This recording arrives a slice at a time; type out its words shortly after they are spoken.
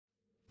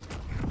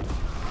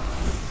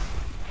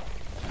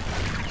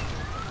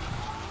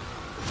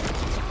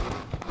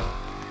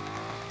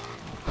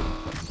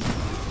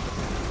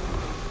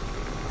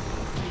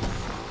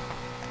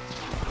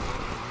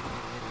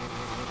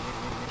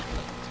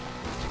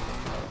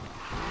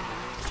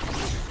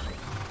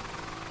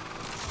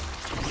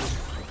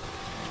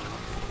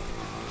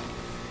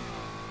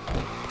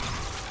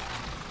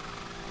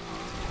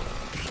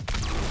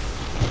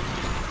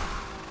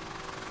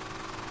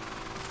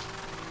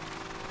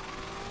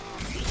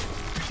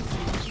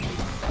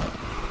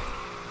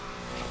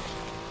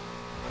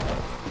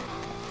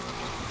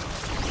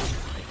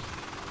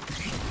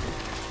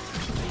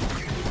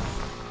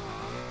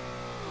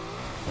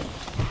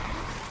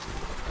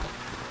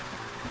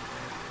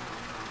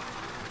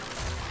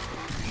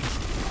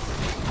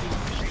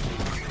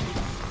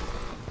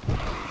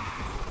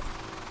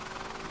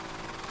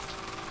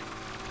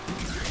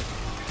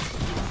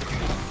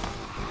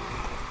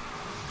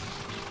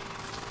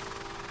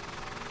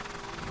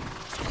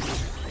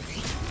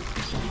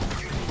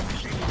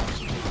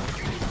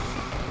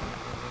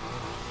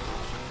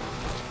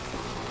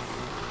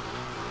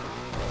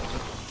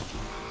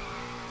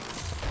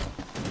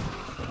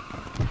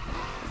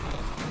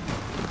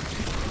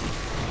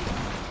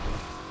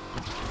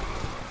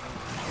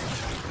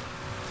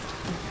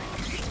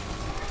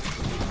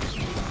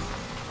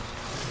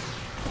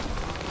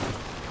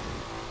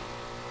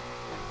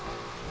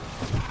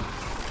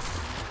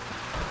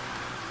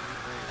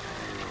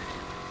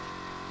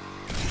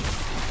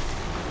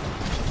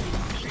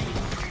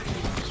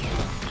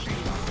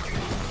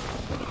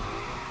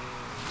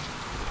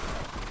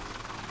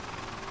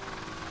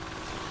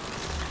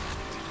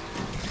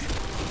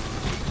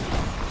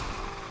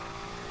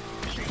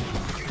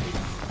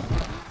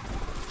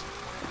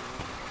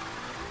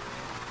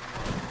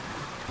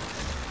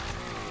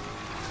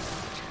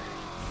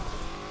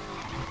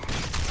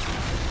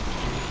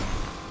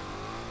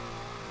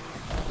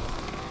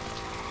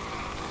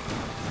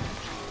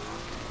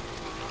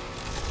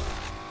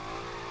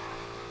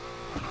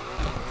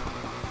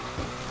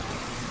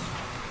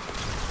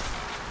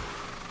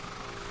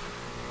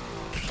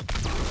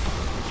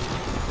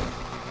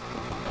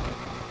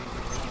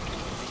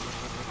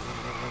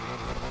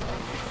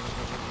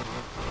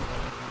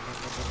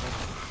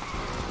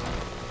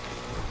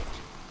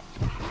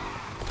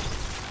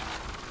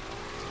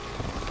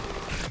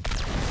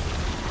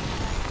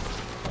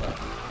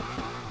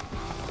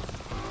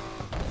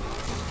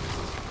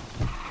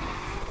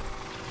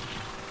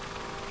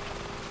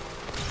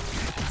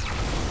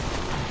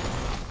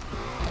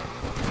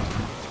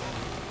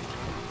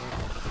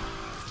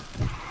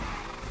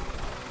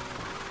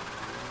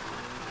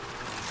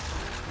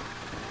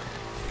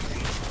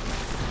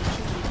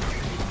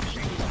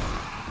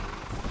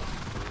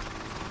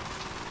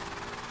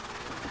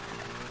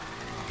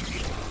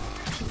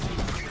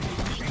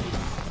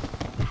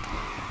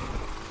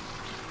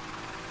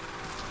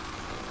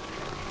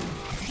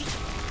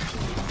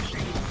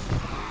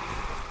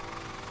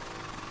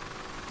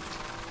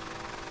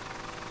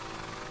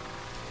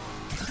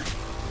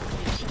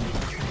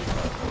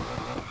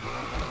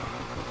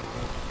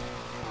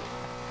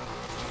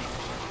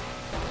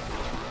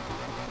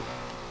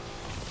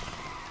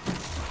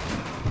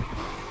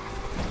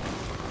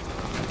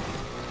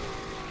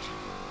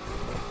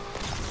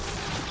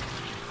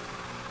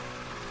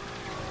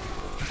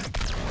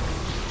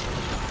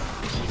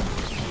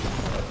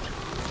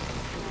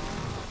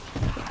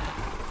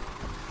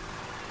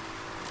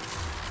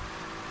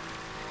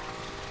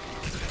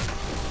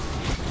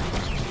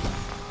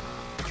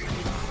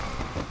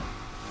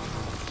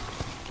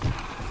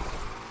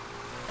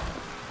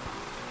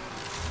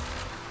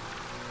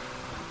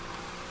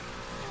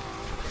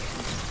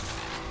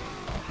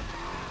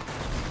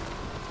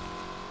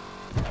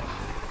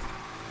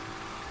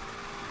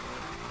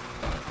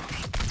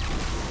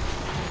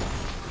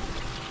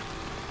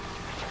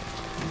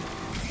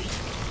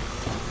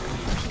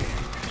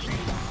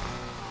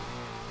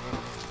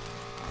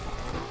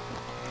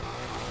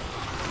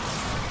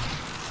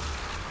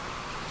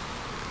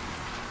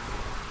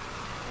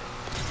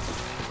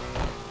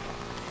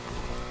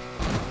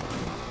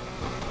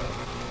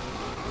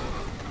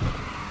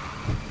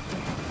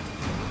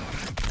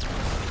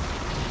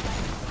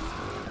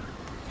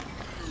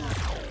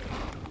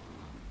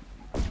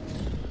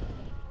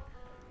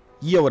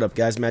Yo, what up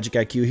guys, Magic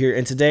IQ here,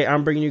 and today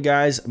I'm bringing you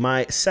guys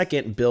my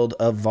second build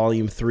of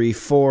Volume 3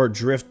 for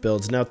drift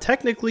builds. Now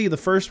technically the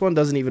first one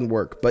doesn't even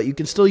work, but you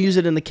can still use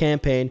it in the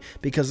campaign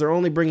because they're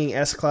only bringing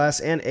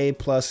S-Class and A+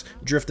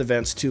 drift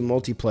events to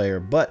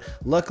multiplayer. But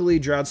luckily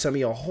draudE's sent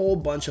me a whole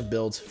bunch of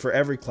builds for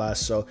every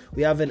class, so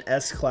we have an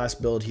S-Class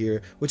build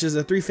here, which is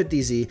a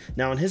 350Z.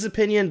 Now in his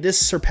opinion, this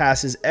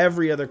surpasses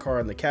every other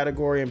car in the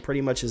category and pretty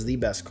much is the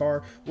best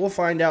car. We'll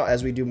find out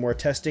as we do more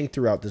testing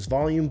throughout this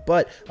volume,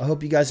 but I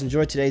hope you guys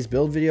enjoyed today's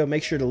build video.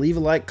 Make sure to leave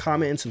a like,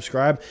 comment, and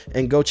subscribe,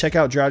 and go check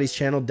out draudE's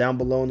channel down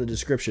below in the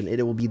description.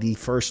 It will be the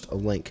first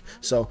link.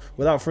 So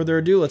without further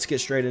ado, let's get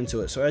straight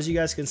into it. So as you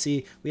guys can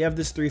see, we have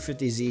this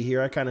 350Z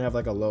here. I kind of have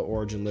like a low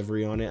origin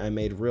livery on it I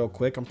made real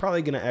quick. I'm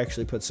probably going to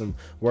actually put some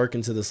work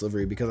into this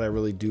livery because I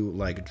really do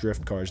like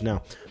drift cars.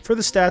 Now for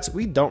the stats,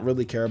 we don't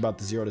really care about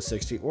the 0 to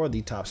 60 or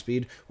the top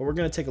speed. What we're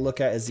going to take a look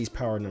at is these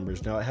power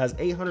numbers. Now it has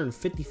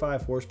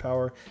 855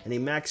 horsepower and a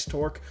max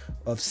torque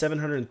of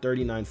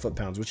 739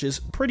 foot-pounds, which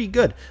is pretty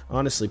good.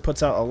 Honestly,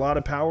 puts out a lot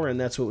of power, and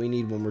that's what we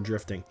need when we're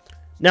drifting.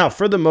 Now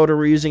for the motor,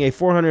 we're using a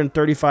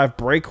 435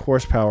 brake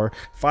horsepower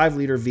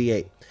 5-liter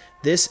V8.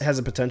 This has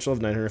a potential of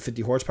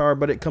 950 horsepower,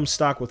 but it comes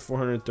stock with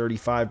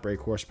 435 brake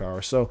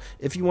horsepower. So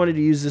if you wanted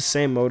to use this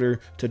same motor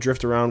to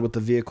drift around with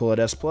the vehicle at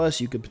S+,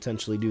 you could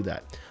potentially do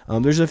that.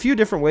 There's a few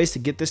different ways to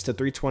get this to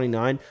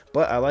 329,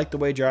 but I like the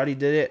way draudE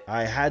did it.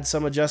 I had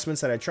some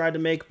adjustments that I tried to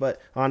make,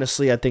 but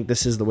honestly, I think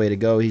this is the way to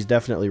go. He's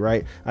definitely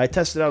right. I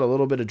tested out a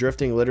little bit of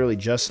drifting literally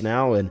just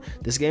now, and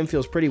this game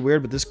feels pretty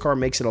weird, but this car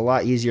makes it a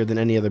lot easier than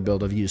any other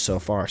build I've used so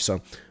far.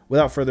 So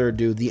without further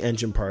ado, the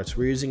engine parts.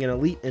 We're using an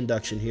Elite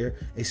induction here,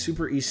 a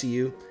Super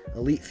ECU,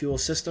 Elite fuel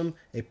system,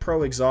 a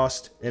Pro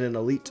exhaust, and an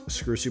Elite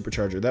screw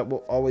supercharger. That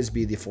will always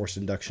be the forced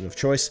induction of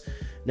choice.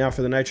 Now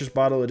for the nitrous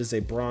bottle, it is a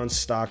bronze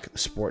stock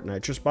sport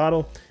nitrous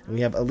bottle, and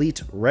we have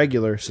Elite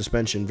regular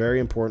suspension, very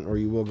important, or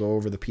you will go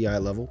over the PI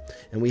level.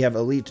 And we have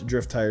Elite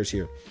drift tires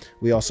here.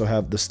 We also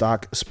have the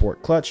stock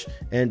sport clutch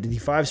and the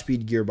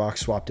 5-speed gearbox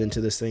swapped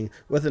into this thing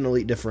with an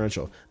Elite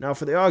differential. Now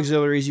for the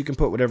auxiliaries, you can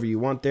put whatever you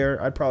want there.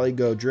 I'd probably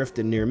go drift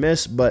and near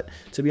miss, but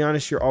to be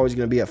honest, you're always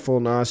going to be at full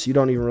NOS. You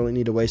don't even really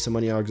need to waste some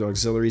money on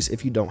auxiliaries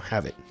if you don't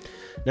have it.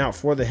 Now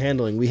for the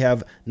handling, we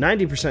have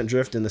 90%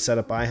 drift in the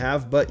setup I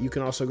have, but you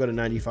can also go to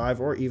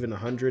 95 or even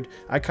 100.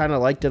 I kind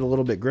of liked it a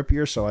little bit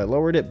grippier, so I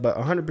lowered it, but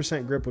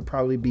 100% grip would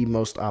probably be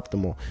most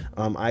optimal.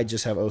 I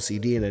just have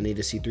OCD and I need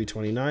to see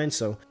 329,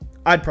 so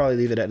I'd probably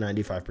leave it at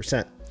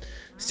 95%.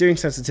 Steering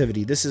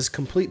sensitivity. This is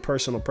complete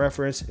personal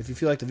preference. If you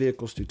feel like the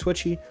vehicle's too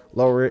twitchy,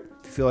 lower it.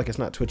 If you feel like it's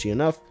not twitchy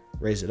enough,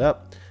 raise it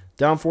up.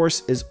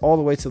 Downforce is all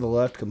the way to the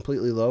left,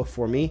 completely low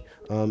for me.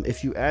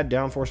 If you add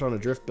downforce on a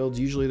drift build,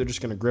 usually they're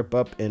just going to grip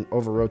up and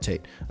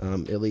over-rotate.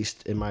 At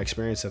least in my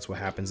experience, that's what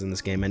happens in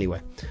this game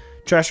anyway.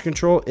 Traction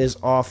control is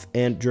off,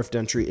 and drift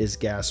entry is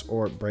gas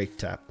or brake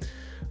tap.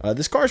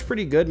 This car is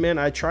pretty good, man.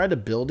 I tried to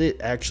build it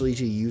actually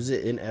to use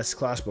it in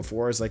S-Class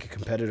before as like a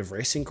competitive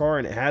racing car,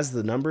 and it has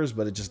the numbers,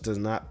 but it just does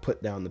not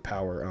put down the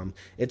power.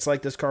 It's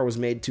like this car was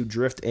made to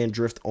drift and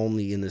drift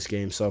only in this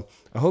game. So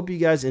I hope you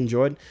guys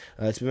enjoyed.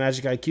 It's been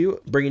Magic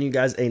IQ bringing you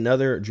guys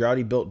another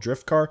draudE built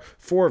drift car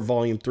for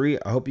Volume 3.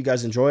 I hope you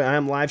guys enjoy. I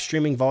am live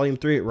streaming Volume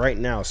 3 right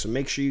now, so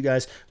make sure you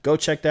guys go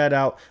check that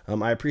out.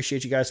 I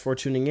appreciate you guys for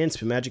tuning in. It's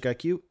been Magic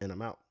IQ, and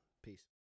I'm out.